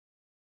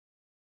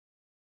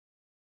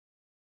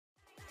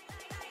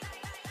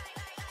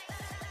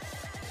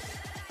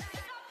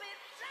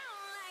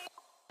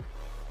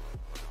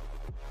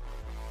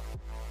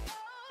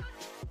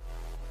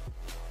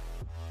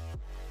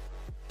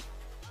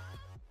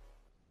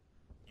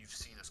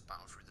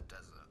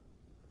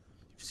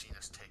seen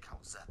us take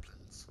out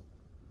Zeppelins.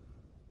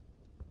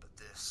 But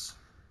this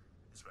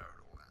is where it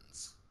all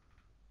ends.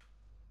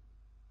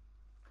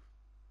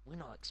 We're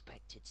not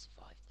expected to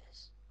survive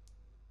this.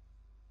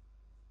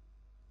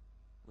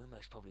 We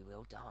most probably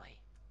will die.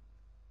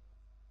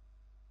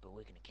 But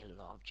we're gonna kill a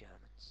lot of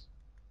Germans.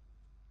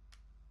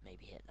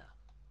 Maybe Hitler.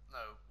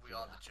 No, we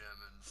are the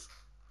Germans.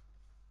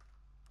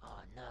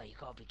 Oh no, you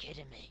gotta be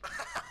kidding me.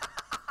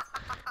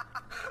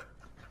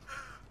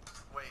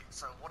 Wait,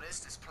 so what is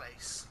this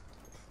place?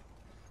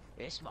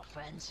 This, my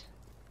friends,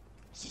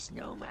 this is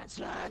no man's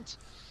land.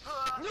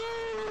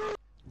 No!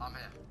 I'm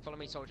here. Follow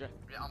me, soldier.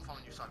 Yeah, I'm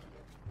following you, Sergeant.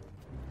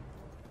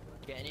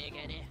 Get in here,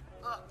 get in here.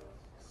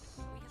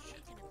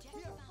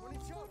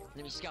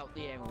 Let me scout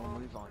the air and we'll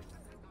move on.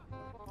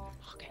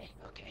 Okay.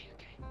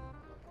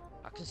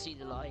 I can see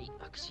the light.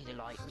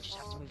 We just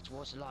have to move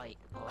towards the light.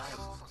 Alright.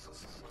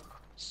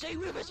 Stay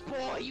with us,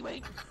 boy! You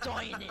ain't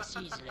dying this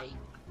easily.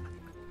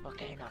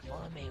 Okay, now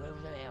follow me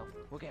over the hill.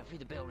 We'll get through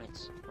the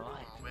buildings.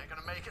 Alright. Oh, we're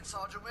gonna make it,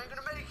 Sergeant. We're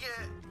gonna make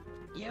it!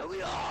 Yeah,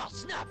 we are!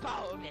 Snap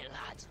out of it,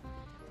 lad!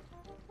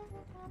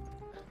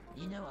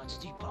 You know how to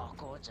do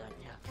parkour,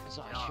 don't you? Because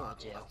I sure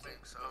do. I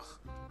think so.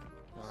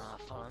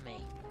 Follow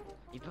me.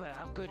 You better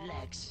have good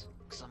legs,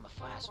 because I'm a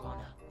fast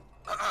runner.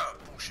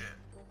 Bullshit.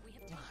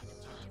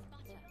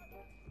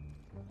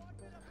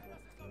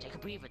 Take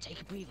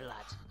a breather,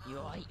 lad. You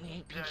alright? You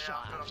ain't been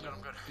shot, have you?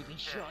 I'm good. You've been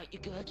shot,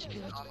 you're good,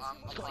 you're good. I'm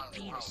You got your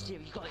penis fine.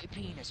 still, you got your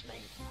penis,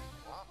 mate.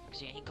 What?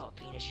 Because you ain't got a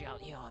penis, you're out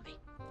the army.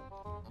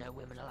 No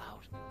women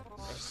allowed.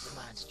 This is the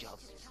man's job.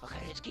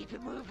 Okay, let's keep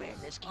it moving,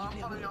 let's keep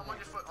it moving. I'm on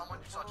your foot, I'm on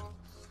you, Sergeant.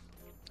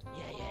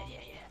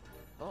 Yeah.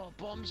 Oh,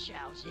 bomb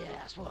shells, yeah,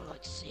 that's what I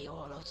like to see.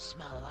 Oh, I like to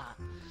smell of that.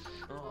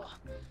 Oh,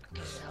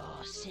 good.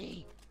 Oh,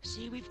 see,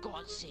 we've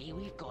got C.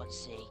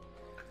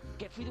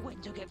 Get through the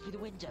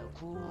window,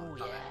 Cool,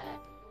 yeah.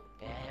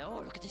 Yeah,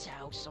 oh, look at this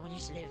house. Someone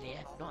used to live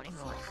here. Not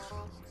anymore.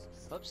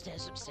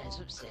 Upstairs.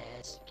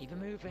 Keep it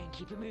moving.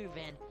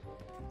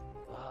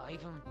 Oh,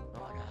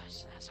 no,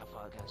 that's how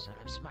far it goes. So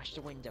smash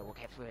the window, we'll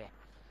get through it.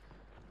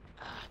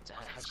 How'd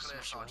you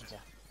smash the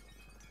window?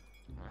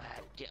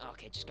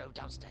 Okay, just go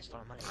downstairs,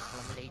 follow my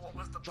lead.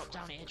 Drop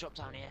down here.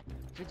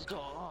 Through the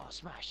door, oh,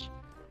 smash.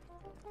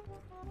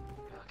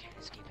 Okay,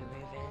 let's keep it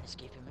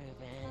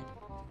moving.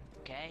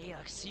 Okay,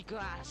 I can see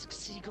grass.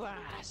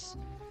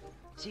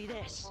 See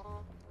this?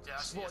 Yeah,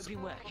 That's what we've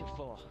been working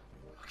for.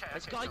 Okay,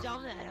 Let's go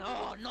down there.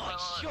 Oh,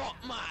 nice shot,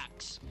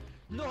 Max.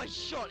 Nice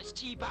shot. Let's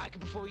teabag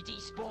him before he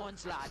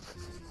despawns, lad.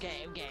 Get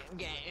him.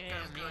 Yeah,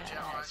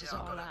 this is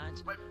our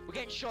land. We're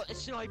getting shot. There's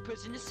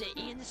snipers in the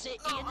city. Let's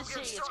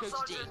go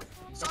to D.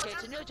 Let's get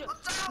to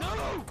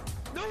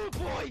No,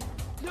 boy.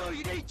 No,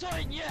 you ain't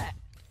dying yet.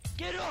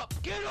 Get up.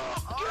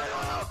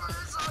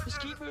 Let's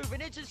keep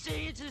moving into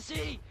the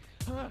sea.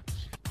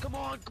 Come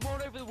on,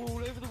 over the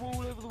wall.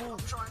 I'm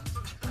trying to...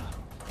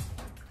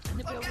 In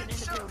the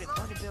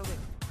building.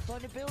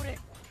 Find the building.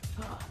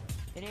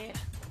 In here.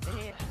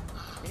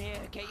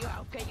 Get you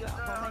out.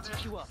 I'll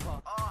medic you up.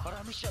 Hold on,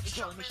 let me shut the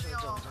door.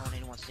 Don't want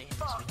anyone seeing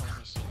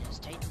this.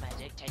 Take the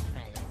medic.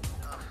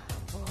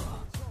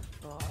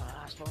 Oh,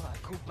 that's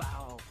alright. Cool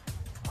bow.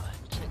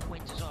 Check the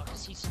windows. I can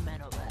see some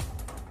men up there.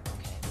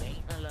 Okay, we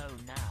ain't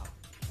alone now.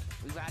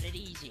 We've had it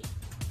easy.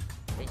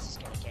 This is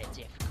gonna get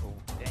difficult.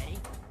 Ready?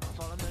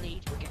 Follow my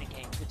lead. We're gonna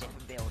get into a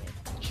different building.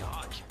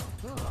 Charge.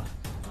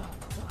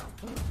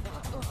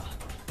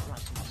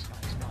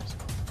 Nice.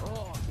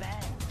 Oh,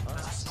 man. Oh,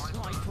 that's a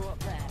sniper up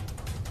there.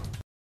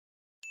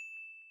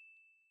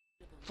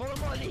 Follow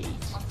my lead.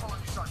 I'm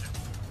following you, Sergeant.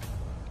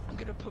 I'm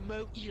gonna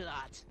promote you,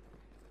 lad.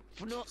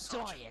 For not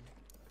dying.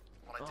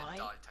 Well, I didn't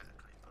die,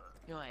 technically,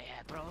 but... Oh,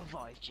 yeah, but I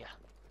revived you.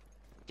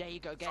 There you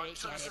go, get it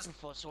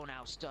before someone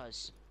else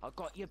does. I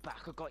got your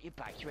back,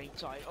 you ain't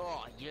dying.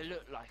 Oh, you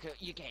look like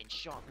you're getting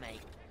shot,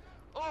 mate.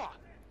 Oh!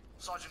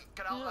 Sergeant,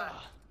 get out there.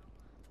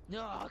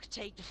 No, I can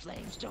take the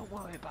flames, don't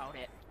worry about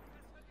it.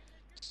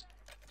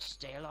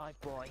 Stay alive,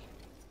 boy.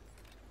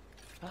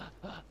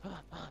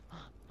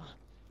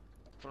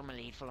 Follow my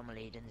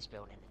lead in this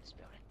building,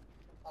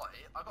 Oh,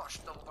 I got a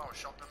double barrel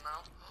shotgun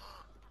now.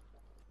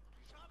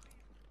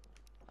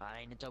 I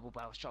ain't a double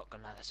barrel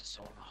shotgun, now that's a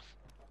sawn-off.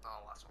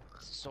 Oh, that's one.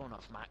 It's a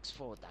sawn-off Max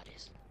Ford, that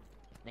is.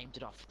 Named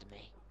it after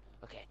me.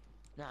 Okay,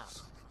 now.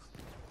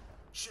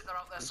 Shit, they're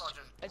out there,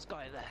 Sergeant. Let's go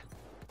over there.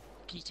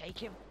 Can you take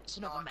him? It's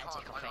another medic,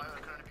 I think. I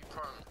can only be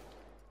prone.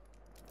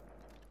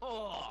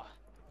 Oh!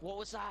 What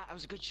was that? That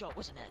was a good shot,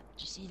 wasn't it?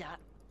 Did you see that?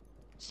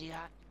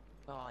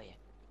 Oh, yeah.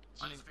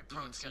 I need to be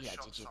prone to get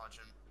shot,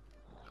 Sergeant.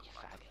 Oh, you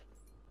faggot.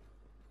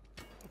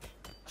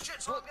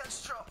 Shit, so I'm getting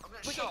shot.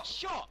 We're getting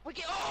shot!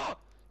 Oh!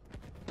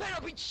 Ben,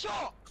 I've been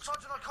shot!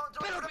 Sergeant, I can't do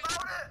anything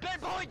about it! Ben,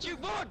 behind you,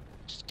 run!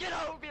 Just get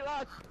out of me,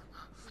 lad!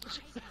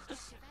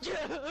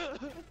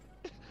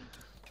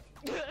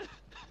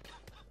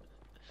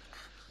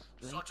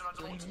 Sergeant, I don't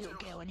know what to do. Little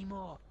girl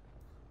anymore.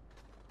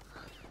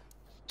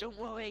 Don't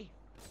worry,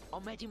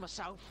 I'm ready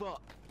myself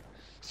up.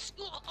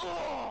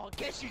 Oh,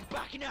 guess who's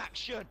back in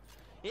action?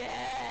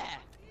 Yeah!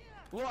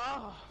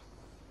 Whoa!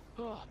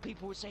 Oh,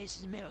 people would say this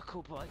is a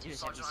miracle, but I do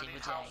this every Sergeant, I single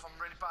need day. help.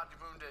 I'm really badly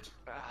wounded.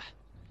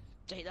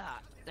 Take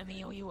that. Let me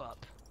heal you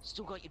up.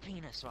 Still got your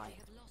penis, right?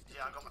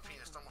 Yeah, I got my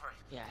penis, don't worry.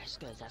 Yeah, that's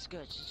good, that's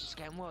good. Just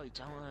getting worried,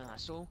 don't worry,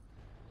 that's all.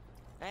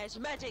 There's a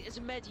medic, there's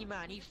a medi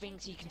man. He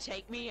thinks he can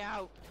take me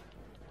out.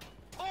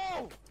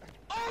 Oh!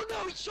 Oh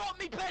no, he shot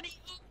me, Penny!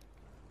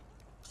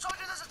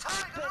 Sergeant, there's a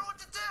tank! I don't know what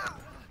to do!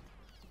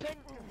 Ben...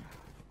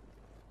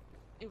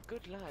 You're a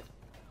good lad.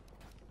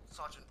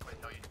 Sergeant, wait,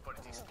 no, you body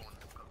despawned.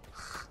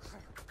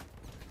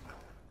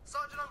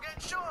 Sergeant, I'm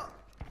getting shot!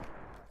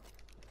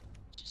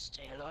 Just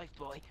stay alive,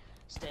 boy.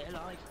 Stay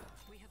alive.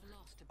 We have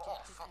lost Oh,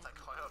 objective fuck, that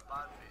Edward. guy hurt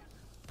badly.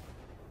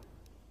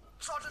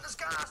 Sergeant, there's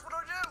gas! What do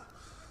I do?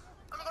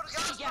 I haven't got a Stick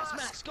gas your gas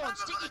mask! mask on! I haven't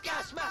Stick got your a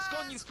gas mask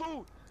on, you mask!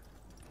 fool!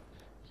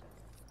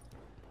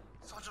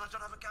 Sergeant, I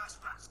don't have a gas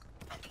mask.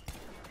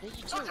 There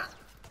you do. Sergeant!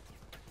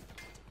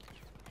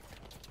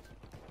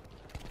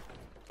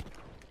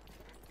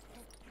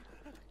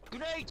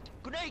 Grenade!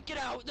 Grenade! Get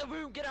out of the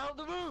room! Get out of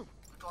the room!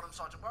 I got him,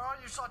 Sergeant. Where are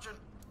you, Sergeant?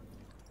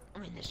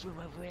 I'm in this room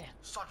over here.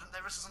 Sergeant,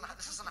 this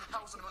isn't a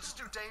house anymore. This is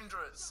too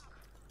dangerous.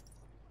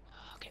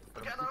 Okay,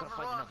 We're we've getting got to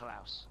find overrun. another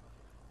house.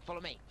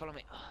 Follow me, follow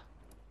me.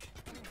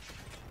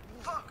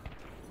 Fuck!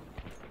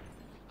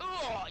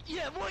 Oh,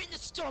 yeah, right in the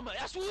stomach.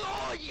 That's what.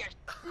 Oh, yeah.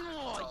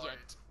 Oh, you Died.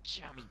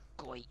 jammy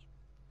goy.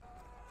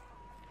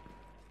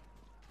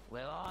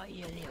 Where are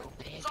you, little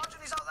pig?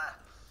 Sergeant, he's out there!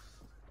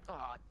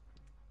 Oh,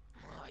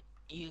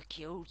 you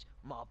killed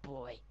my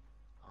boy.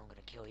 I'm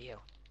gonna kill you.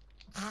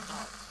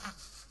 Oh.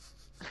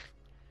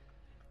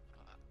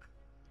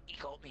 He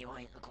got me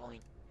right in the coin.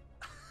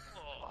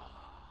 Oh,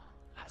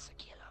 that's a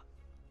killer.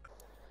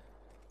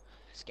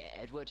 Let's get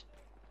Edward.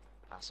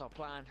 That's our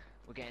plan.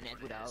 We're getting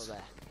Edward out of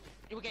there.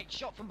 We're getting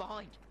shot from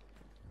behind.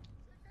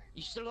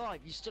 You still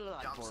alive? You still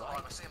alive, Yeah, I'm boy, still right?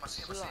 alive. I see him, I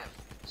see him, I Still see him. alive.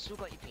 Still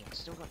got your penis.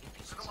 Still got your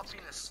penis. Still got my That's good,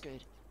 penis. that's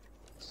good.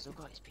 Still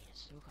got his penis.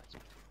 Still got his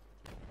penis.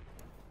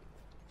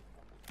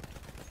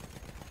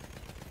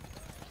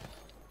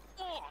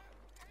 Oh!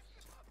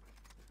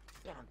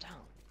 Ben, I'm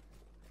down.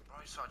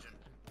 Right, Sergeant.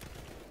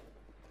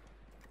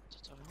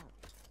 That's all right.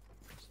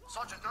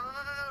 Sergeant, no,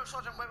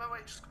 Sergeant,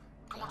 wait. Just,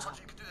 come on,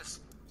 Sergeant, you can do this.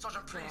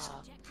 Sergeant, please.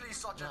 Nah. Please,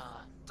 Sergeant.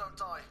 Nah. Don't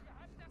die.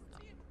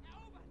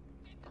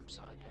 I'm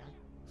sorry, Ben.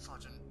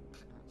 Sergeant,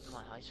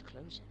 My eyes are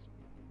closing.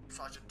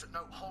 Sergeant,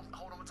 no, hold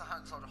on to my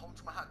hand, Sergeant. Hold on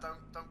to my hand.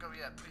 Don't go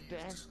yet, please.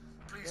 Ben,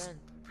 Please, Ben.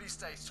 please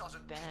stay,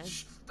 Sergeant. Ben.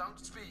 Shh, don't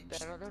speak. Ben,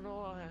 I don't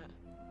know.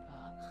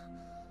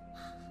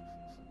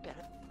 Ben,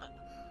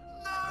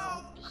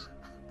 No! just-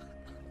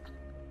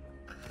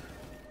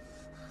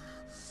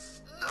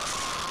 No!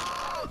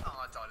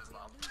 Oh, I died as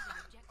well.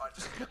 Alright,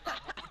 just we'll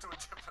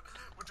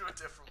do a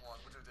different one.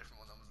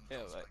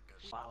 That wasn't like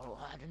good. Well,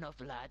 I had enough,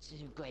 lads.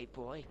 He's a great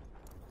boy.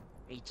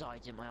 He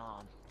died in my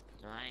arm.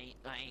 I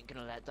ain't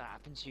gonna let that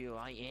happen to you,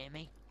 right? You hear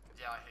me?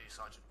 Yeah, I hear you,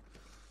 Sergeant.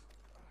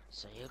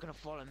 So you're gonna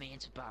follow me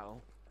into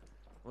battle.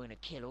 We're gonna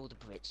kill all the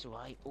Brits,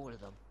 alright? All of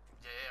them.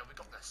 Yeah, we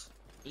got this.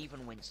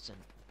 Even Winston.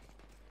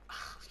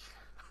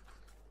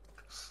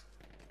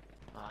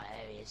 Oh,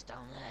 there he is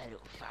down there,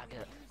 little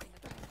faggot.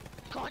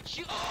 Can't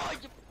you? Oh,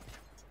 you...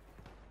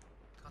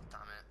 God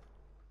damn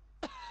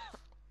it.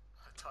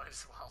 I died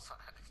as well,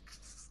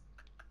 Max.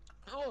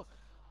 Oh,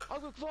 I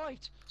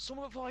revived.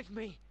 Someone revived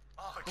me.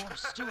 Oh, Oh, I'm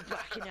still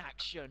back in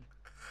action.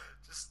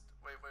 Just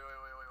wait.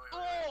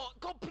 Oh,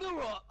 got blew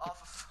up. Oh,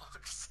 for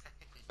fuck's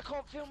sake. I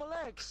can't feel my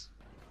legs.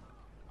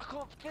 I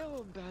can't feel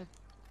them, Ben.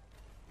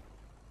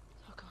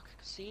 I can't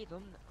see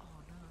them. Oh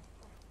no,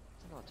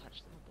 they're not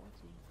attached to my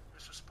body.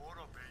 It's a sport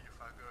up here, you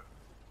faggot.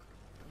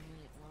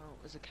 Yeah, well,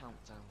 there's a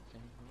countdown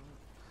thing,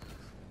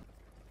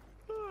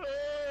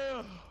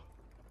 right?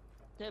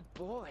 They're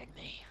boring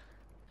me.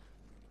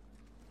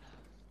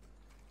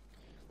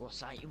 What's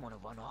that? You want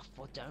to run off?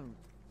 Or don't?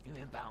 You're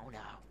in battle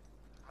now.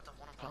 I don't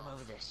want to Climb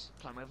over this.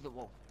 Climb over the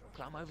wall.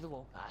 Climb over the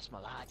wall. That's my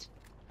lad.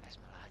 That's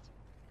my lad.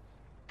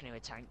 Can hear a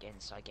tank? Get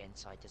inside. Get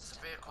inside. There's It's a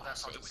a tank. vehicle Oh, there,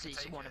 it's Sergeant, we can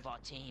it's take one it. of our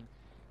team.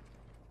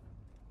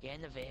 Get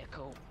in the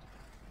vehicle.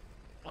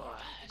 Oh,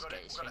 let's got get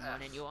it, this we've got thing it,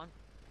 running. You on?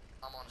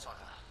 I'm on,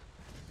 Sergeant.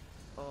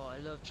 Oh, I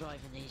love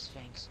driving these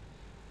things.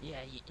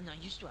 Yeah, you know, I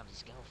used to have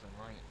this girlfriend,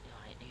 right?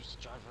 I used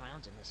to drive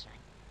around in this thing.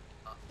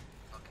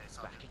 Okay, Back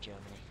Sergeant. in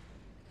Germany.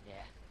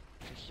 Yeah,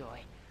 true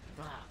story.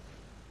 Right.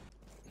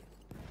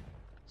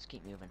 Let's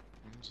keep moving.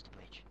 Into the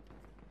bridge.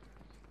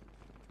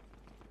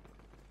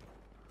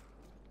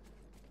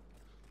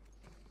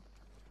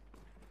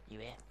 You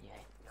here? You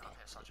here? Yeah, I'm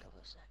here, Sergeant. Take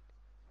over a sec.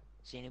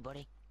 See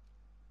anybody?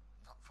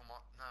 Not from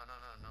what?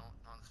 No.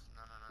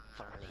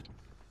 Follow my lead.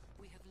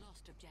 We have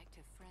lost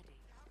objective Freddy.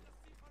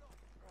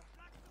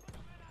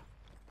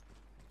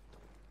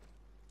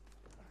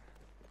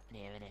 In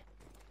here. Okay,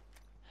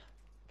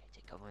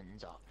 take cover in the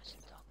darkness.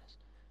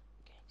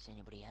 Okay, see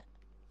anybody yet?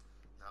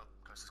 No,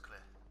 coast is clear.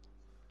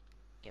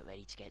 Get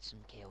ready to get some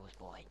kills,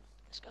 boy.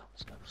 Let's go.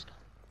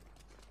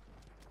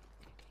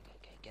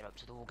 Okay. Get up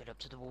to the wall. Okay.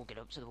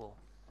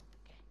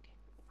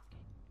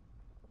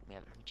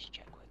 Let me just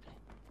check quickly.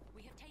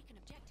 We have taken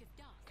objective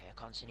Duck. Okay, I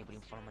can't see anybody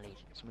in front of my lead.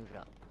 Let's move it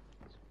up.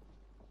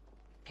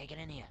 Okay, get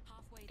in here.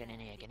 Halfway Get in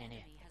there, here, the get in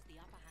here. enemy has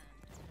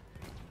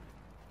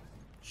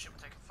Shit, we're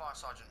taking fire,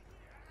 Sergeant.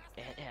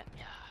 Yeah.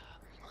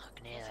 I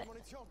can hear that.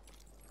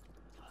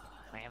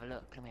 Let me have a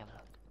look.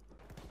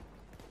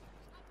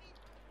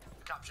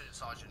 We captured it,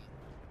 Sergeant.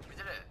 We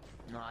did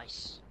it.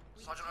 Nice.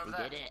 Sergeant, over We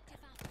there. did it.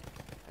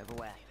 Over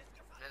where?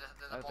 Near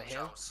the Over bomb here?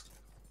 shells.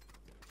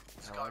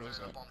 This Oh, guy what over is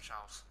the it? bomb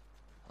shells.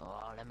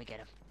 Oh, let me get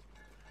him.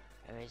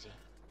 Where is he?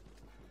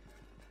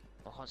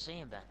 I can't see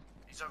him, Ben.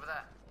 He's over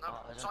there. No,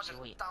 Oh, I don't see Sergeant,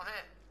 what you- down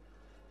here.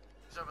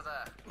 He's over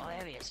there. Oh,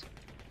 there he is.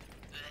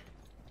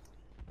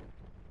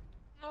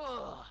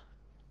 Oh.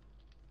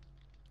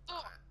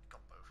 Okay,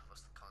 got both of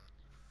us, the cunt.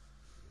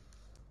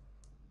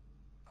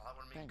 Oh, that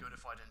wouldn't be Ben. good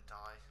if I didn't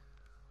die.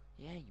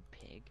 Yeah, you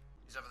pig.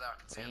 He's over there, I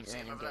can see him. Let See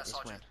him him over there, get this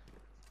Sergeant.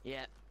 win.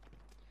 Yeah.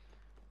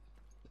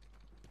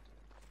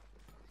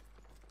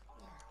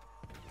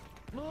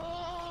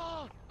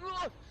 Oh!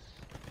 Oh!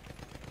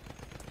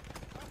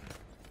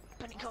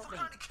 Ben, he Oh, got fuck, me.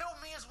 he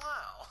killed me as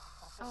well.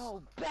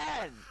 Oh,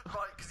 Ben!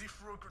 Right, because he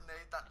threw a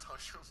grenade that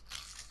touched him.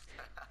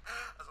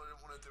 That's why I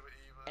didn't want to do it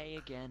either. A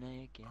again.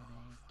 Oh,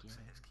 fuck's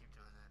sake, let's keep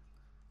doing it.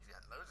 He's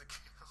had loads of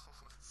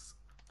kills.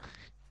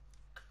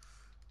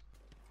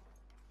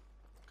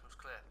 Coast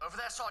clear. Over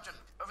there, Sergeant!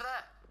 Over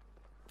there!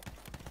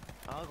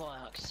 Oh,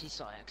 God, I can see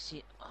something. I can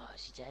see. Oh,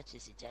 is he dead?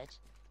 Is he dead?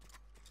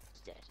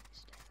 He's dead.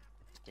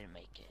 Didn't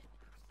make it.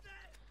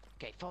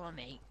 Okay, follow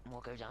me, and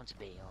we'll go down to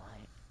B,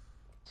 alright?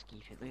 Let's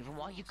keep it moving.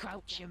 Why are you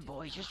crouching,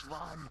 boy? Just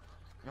run.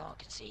 No, I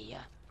can see ya.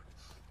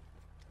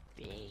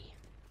 B.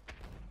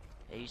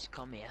 They used to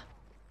come here.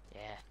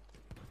 Yeah.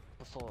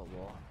 Before a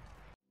war.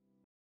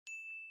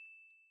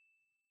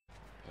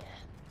 Yeah.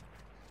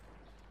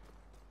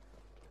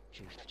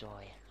 True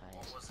story. That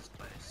What is. was this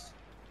place?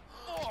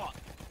 Oh!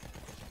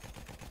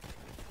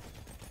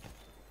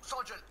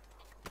 Sergeant!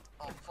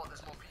 Oh, fuck,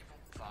 there's more people.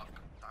 Fuck.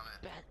 Damn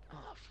it. Ben.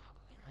 Oh, fuck.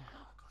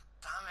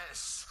 God damn it, it's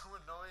so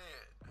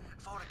annoying.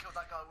 If I would have killed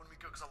that guy, it wouldn't be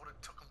good because I would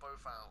have took them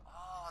both out.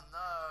 Oh,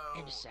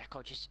 no. In a sec,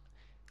 I'll just...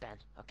 Ben,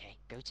 okay,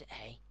 go to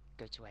A.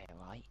 Go to A,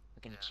 alright?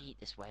 We're gonna cheat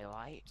this way,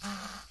 alright?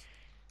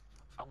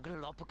 I'm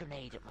gonna lob a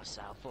grenade at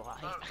myself,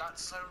 alright? No,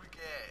 that's so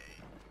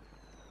gay.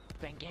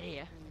 Ben, get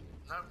here.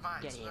 No,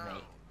 Max, Get here, no.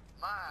 mate.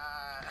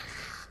 Max.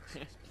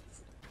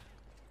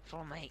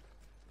 Follow me.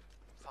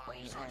 Follow We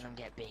me, ain't letting Sergeant. them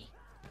get B.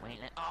 We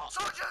ain't let... Oh!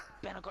 Sergeant!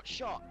 Ben, I got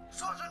shot!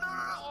 Sergeant, no!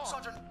 Oh.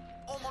 Sergeant!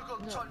 Oh my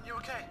god, No. Sergeant, you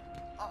okay?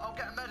 I'll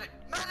get a medic.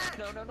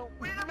 Medic! No!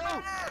 We need a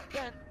No!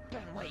 medic!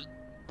 Ben, wait!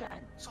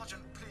 Ben!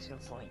 Sergeant, please.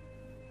 There's no point.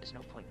 There's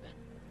no point, Ben.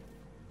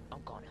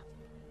 I'm gonna.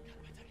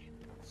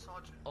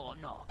 Sergeant. Oh,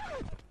 no.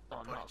 Oh,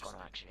 I'm Buddy, not just-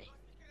 gonna, actually.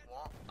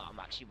 What? I'm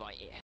actually right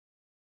here.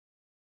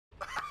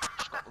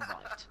 Just got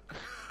revived.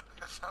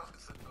 That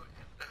was annoying.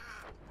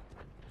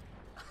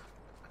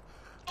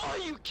 Are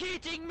you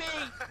kidding me?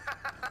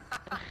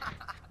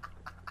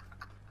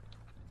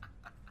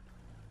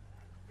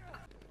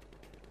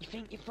 You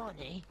think you're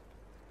funny?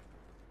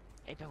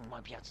 Hey, Ben, we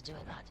might be able to do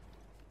it, lad.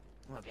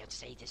 We might be able to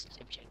say this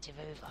objective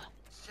over.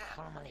 Yeah.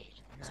 Follow my lead.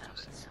 In the Let's do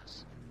house, in this. the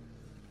house.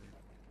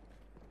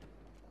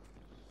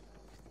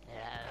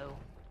 Hello?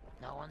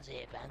 No one's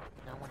here, Ben.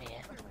 No one here.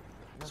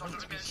 No Sergeant, need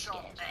we're to be getting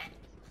shot. scared.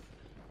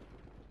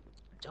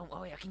 Don't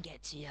worry, I can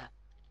get to you.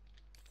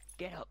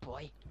 Get up,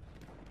 boy.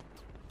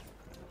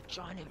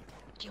 Trying to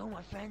kill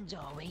my friends,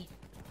 are we?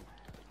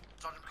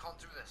 Sergeant, we can't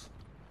do this.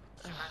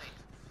 Too many.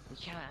 We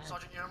can.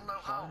 Sergeant, you're in low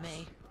Follow health.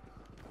 me.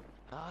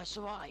 Oh, it's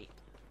alright.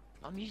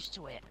 I'm used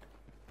to it.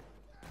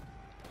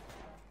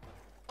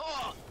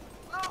 Oh!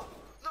 No!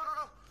 No!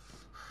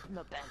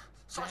 No, Ben.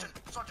 Sergeant!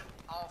 Sergeant!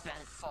 Oh, for Ben.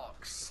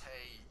 fuck's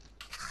sake.